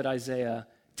prophet Isaiah,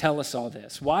 tell us all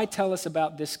this? Why tell us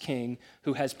about this king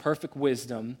who has perfect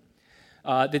wisdom,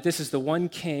 that this is the one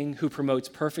king who promotes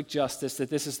perfect justice,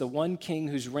 that this is the one king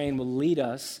whose reign will lead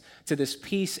us to this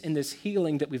peace and this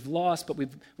healing that we've lost, but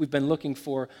we've been looking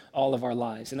for all of our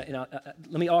lives. And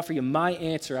let me offer you my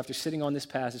answer after sitting on this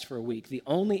passage for a week. The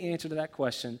only answer to that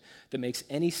question that makes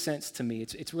any sense to me,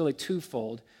 it's really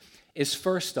twofold, is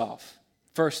first off,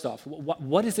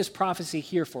 what is this prophecy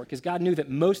here for? Because God knew that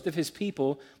most of his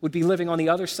people would be living on the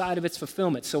other side of its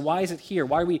fulfillment. So why is it here?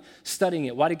 Why are we studying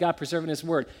it? Why did God preserve it in his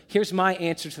word? Here's my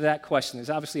answer to that question. There's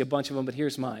obviously a bunch of them, but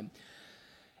here's mine.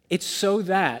 It's so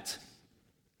that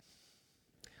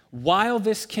while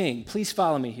this king, please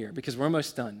follow me here because we're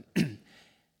almost done.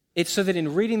 It's so that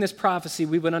in reading this prophecy,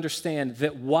 we would understand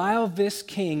that while this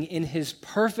king in his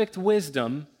perfect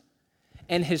wisdom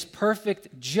and his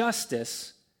perfect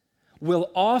justice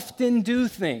will often do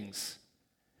things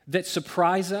that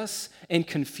surprise us and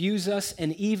confuse us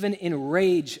and even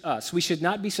enrage us. We should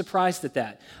not be surprised at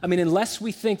that. I mean, unless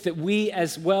we think that we,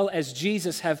 as well as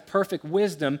Jesus, have perfect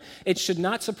wisdom, it should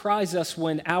not surprise us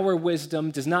when our wisdom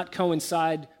does not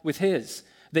coincide with his,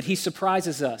 that he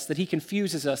surprises us, that he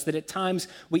confuses us, that at times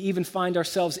we even find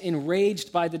ourselves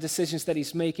enraged by the decisions that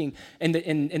he's making and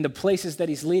the places that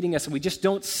he's leading us, and we just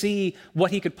don't see what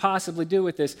he could possibly do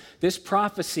with this. This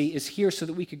prophecy is here so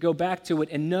that we could go back to it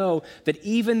and know that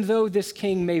even though this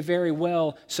king may very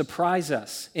well surprise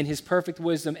us in his perfect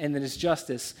wisdom and in his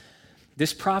justice,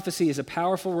 this prophecy is a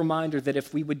powerful reminder that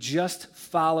if we would just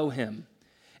follow him,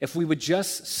 if we would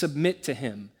just submit to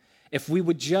him, if we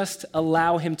would just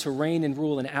allow him to reign and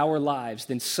rule in our lives,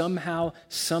 then somehow,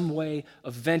 some way,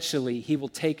 eventually, he will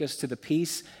take us to the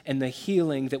peace and the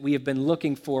healing that we have been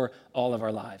looking for all of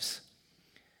our lives.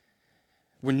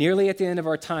 We're nearly at the end of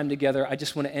our time together. I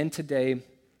just want to end today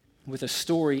with a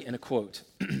story and a quote.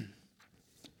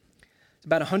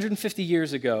 About 150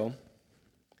 years ago,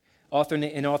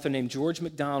 an author named George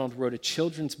MacDonald wrote a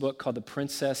children's book called The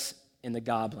Princess and the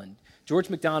Goblin. George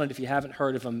MacDonald, if you haven't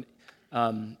heard of him,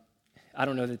 I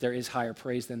don't know that there is higher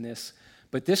praise than this,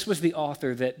 but this was the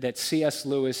author that C.S.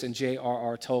 Lewis and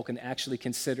J.R.R. Tolkien actually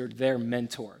considered their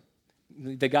mentor,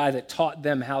 the guy that taught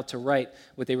them how to write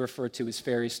what they refer to as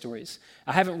fairy stories.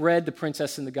 I haven't read The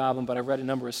Princess and the Goblin, but I've read a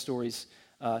number of stories,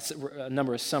 a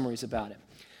number of summaries about it.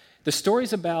 The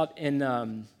story's about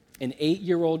an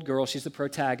 8-year-old girl. She's the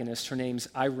protagonist. Her name's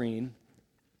Irene.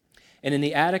 And in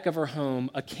the attic of her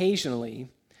home, occasionally,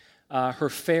 her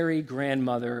fairy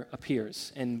grandmother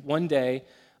appears. And one day,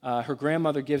 her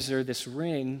grandmother gives her this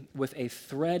ring with a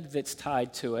thread that's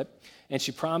tied to it, and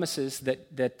she promises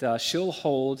that she'll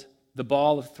hold the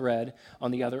ball of thread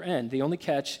on the other end. The only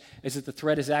catch is that the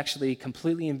thread is actually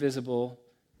completely invisible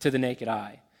to the naked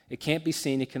eye. It can't be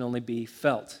seen, it can only be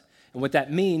felt. And what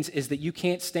that means is that you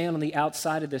can't stand on the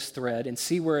outside of this thread and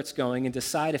see where it's going and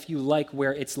decide if you like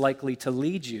where it's likely to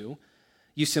lead you.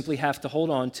 You simply have to hold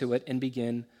on to it and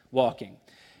begin walking.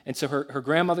 And so her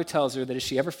grandmother tells her that if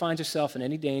she ever finds herself in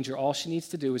any danger, all she needs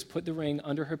to do is put the ring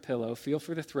under her pillow, feel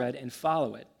for the thread, and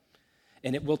follow it.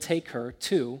 And it will take her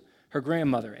to her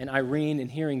grandmother. And Irene, in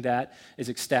hearing that, is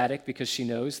ecstatic because she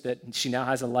knows that she now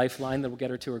has a lifeline that will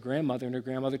get her to her grandmother. And her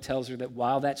grandmother tells her that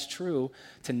while that's true,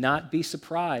 to not be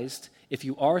surprised if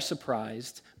you are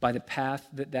surprised by the path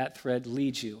that thread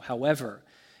leads you. However,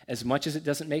 as much as it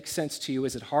doesn't make sense to you,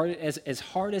 as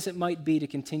hard as it might be to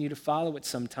continue to follow it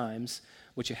sometimes,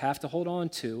 what you have to hold on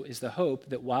to is the hope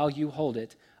that while you hold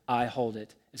it, I hold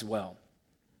it as well.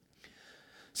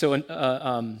 So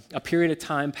a period of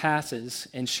time passes,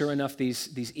 and sure enough,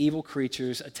 these evil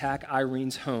creatures attack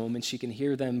Irene's home, and she can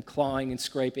hear them clawing and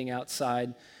scraping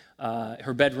outside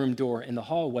her bedroom door in the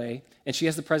hallway, and she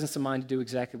has the presence of mind to do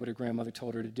exactly what her grandmother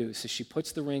told her to do. So she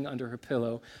puts the ring under her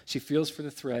pillow, she feels for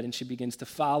the thread, and she begins to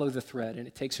follow the thread, and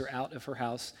it takes her out of her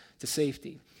house to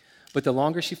safety. But the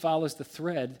longer she follows the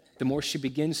thread, the more she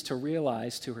begins to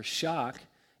realize, to her shock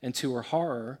and to her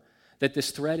horror, that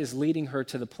this thread is leading her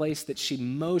to the place that she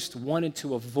most wanted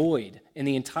to avoid in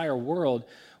the entire world,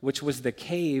 which was the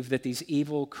cave that these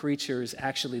evil creatures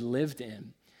actually lived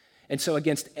in. And so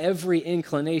against every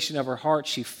inclination of her heart,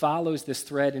 she follows this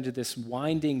thread into this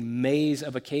winding maze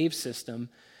of a cave system,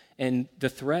 and the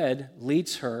thread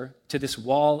leads her to this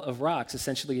wall of rocks,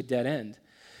 essentially a dead end.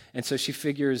 And so she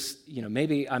figures,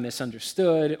 maybe I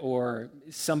misunderstood, or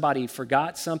somebody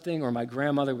forgot something, or my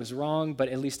grandmother was wrong, but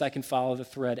at least I can follow the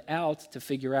thread out to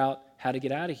figure out how to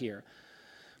get out of here.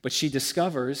 But she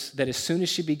discovers that as soon as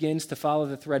she begins to follow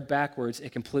the thread backwards,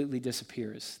 it completely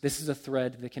disappears. This is a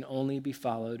thread that can only be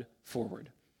followed forward.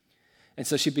 And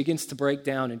so she begins to break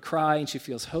down and cry, and she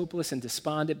feels hopeless and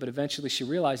despondent, but eventually she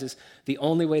realizes the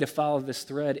only way to follow this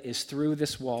thread is through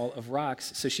this wall of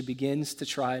rocks. So she begins to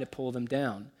try to pull them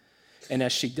down. And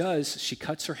as she does, she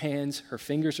cuts her hands, her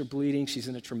fingers are bleeding, she's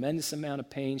in a tremendous amount of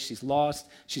pain, she's lost,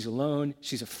 she's alone,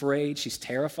 she's afraid, she's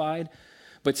terrified.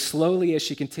 But slowly, as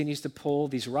she continues to pull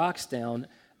these rocks down,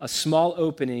 a small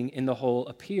opening in the hole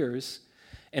appears,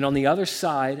 and on the other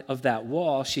side of that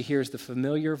wall, she hears the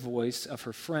familiar voice of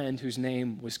her friend whose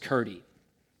name was Curdy.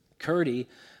 Curdy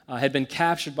had been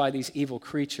captured by these evil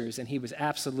creatures, and he was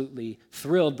absolutely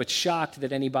thrilled but shocked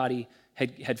that anybody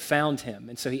had found him.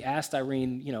 And so he asked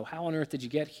Irene, how on earth did you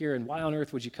get here, and why on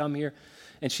earth would you come here?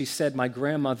 And she said, my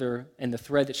grandmother and the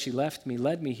thread that she left me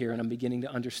led me here, and I'm beginning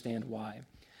to understand why.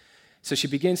 So she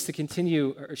begins to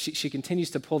continue, or she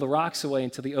continues to pull the rocks away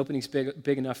until the opening's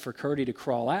big enough for Curdy to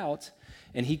crawl out.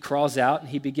 And he crawls out, and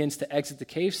he begins to exit the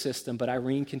cave system, but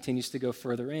Irene continues to go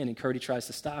further in, and Curdy tries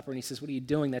to stop her, and he says, what are you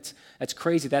doing? That's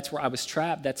crazy. That's where I was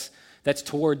trapped. That's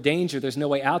toward danger. There's no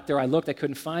way out there. I looked. I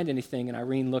couldn't find anything. And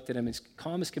Irene looked at him as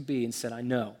calm as could be and said, I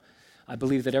know. I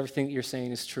believe that everything that you're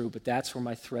saying is true, but that's where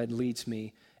my thread leads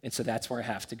me, and so that's where I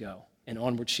have to go. And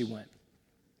onward she went.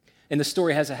 And the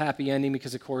story has a happy ending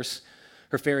because, of course,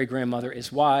 her fairy grandmother is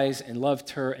wise and loved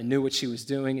her and knew what she was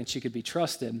doing, and she could be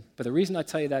trusted. But the reason I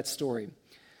tell you that story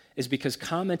is because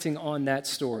commenting on that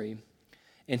story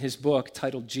in his book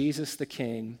titled Jesus the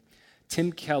King,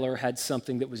 Tim Keller had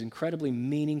something that was incredibly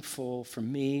meaningful for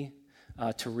me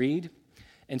to read.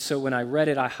 And so when I read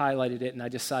it, I highlighted it, and I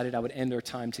decided I would end our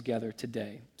time together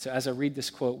today. So as I read this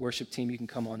quote, worship team, you can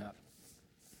come on up.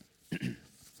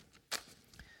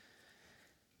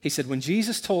 He said, when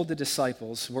Jesus told the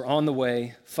disciples, we're on the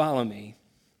way, follow me,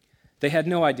 they had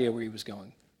no idea where he was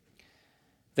going.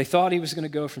 They thought he was going to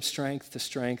go from strength to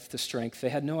strength to strength. They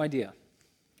had no idea.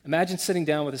 Imagine sitting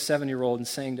down with a 7-year-old and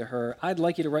saying to her, I'd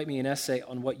like you to write me an essay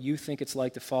on what you think it's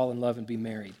like to fall in love and be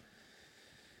married.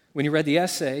 When you read the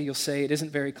essay, you'll say it isn't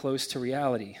very close to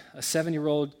reality. A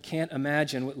 7-year-old can't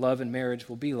imagine what love and marriage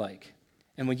will be like.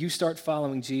 And when you start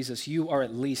following Jesus, you are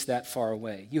at least that far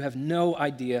away. You have no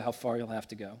idea how far you'll have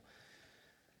to go.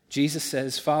 Jesus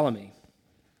says, follow me.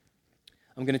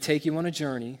 I'm going to take you on a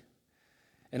journey,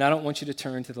 and I don't want you to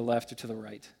turn to the left or to the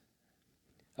right.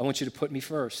 I want you to put me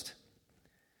first.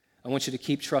 I want you to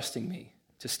keep trusting me,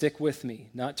 to stick with me,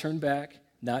 not turn back,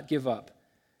 not give up.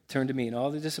 Turn to me in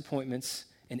all the disappointments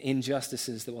and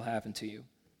injustices that will happen to you.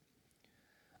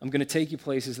 I'm going to take you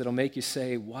places that will make you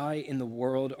say, why in the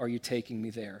world are you taking me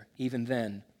there? Even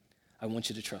then, I want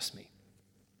you to trust me.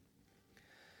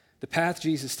 The path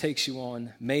Jesus takes you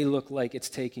on may look like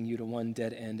it's taking you to one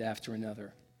dead end after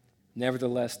another.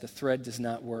 Nevertheless, the thread does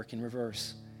not work in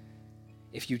reverse.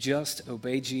 If you just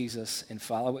obey Jesus and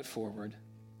follow it forward,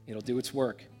 it'll do its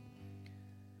work.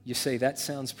 You say, that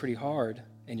sounds pretty hard,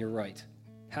 and you're right.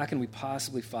 How can we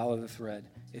possibly follow the thread?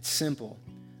 It's simple,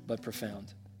 but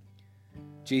profound.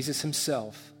 Jesus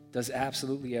himself does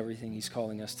absolutely everything he's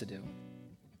calling us to do.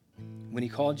 When he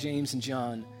called James and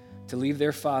John to leave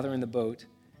their father in the boat,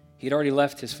 he had already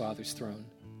left his father's throne.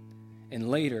 And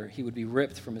later, he would be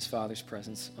ripped from his father's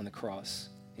presence on the cross.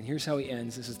 And here's how he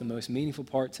ends. This is the most meaningful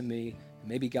part to me.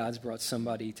 Maybe God's brought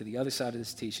somebody to the other side of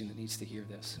this teaching that needs to hear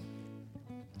this.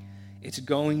 It's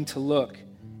going to look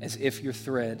as if your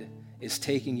thread is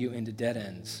taking you into dead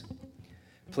ends,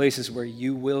 places where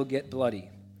you will get bloody,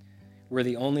 where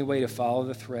the only way to follow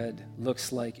the thread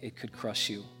looks like it could crush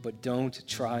you. But don't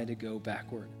try to go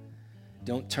backward.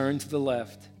 Don't turn to the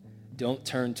left. Don't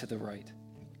turn to the right.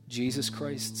 Jesus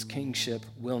Christ's kingship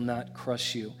will not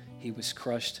crush you. He was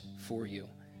crushed for you.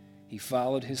 He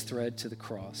followed his thread to the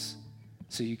cross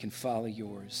so you can follow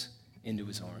yours into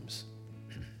his arms.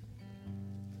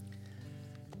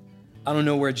 I don't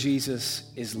know where Jesus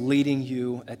is leading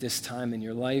you at this time in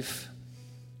your life,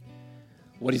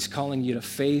 what he's calling you to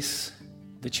face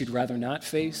that you'd rather not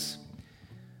face,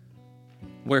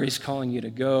 where he's calling you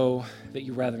to go that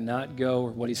you'd rather not go,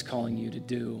 or what he's calling you to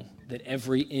do that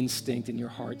every instinct in your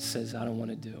heart says, I don't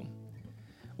want to do.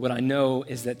 What I know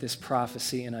is that this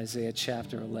prophecy in Isaiah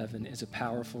chapter 11 is a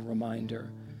powerful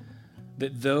reminder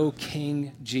that though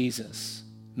King Jesus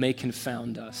may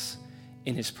confound us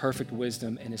in his perfect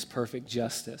wisdom and his perfect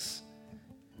justice,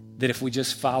 that if we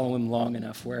just follow him long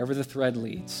enough, wherever the thread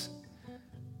leads,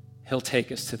 He'll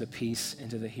take us to the peace and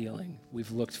to the healing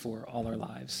we've looked for all our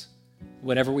lives.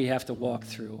 Whatever we have to walk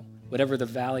through, whatever the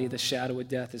valley of the shadow of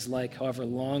death is like, however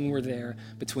long we're there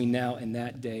between now and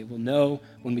that day, we'll know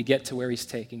when we get to where he's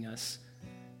taking us,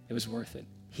 it was worth it.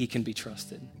 He can be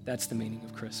trusted. That's the meaning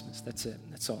of Christmas. That's it.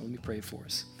 That's all. Let me pray for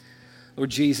us. Lord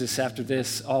Jesus, after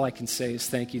this, all I can say is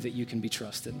thank you that you can be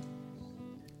trusted.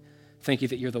 Thank you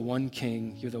that you're the one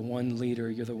king, you're the one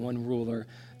leader, you're the one ruler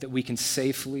that we can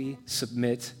safely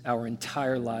submit our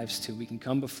entire lives to. We can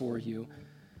come before you,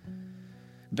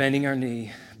 bending our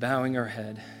knee, bowing our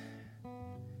head,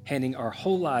 handing our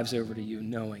whole lives over to you,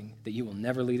 knowing that you will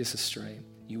never lead us astray.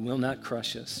 You will not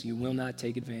crush us. You will not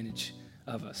take advantage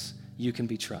of us. You can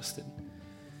be trusted.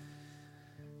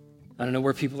 I don't know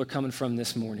where people are coming from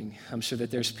this morning. I'm sure that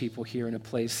there's people here in a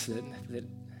place that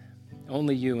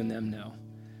only you and them know.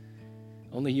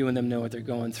 Only you and them know what they're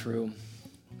going through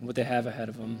and what they have ahead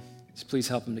of them. Just please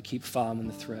help them to keep following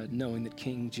the thread, knowing that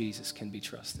King Jesus can be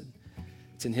trusted.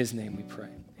 It's in his name we pray.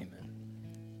 Amen.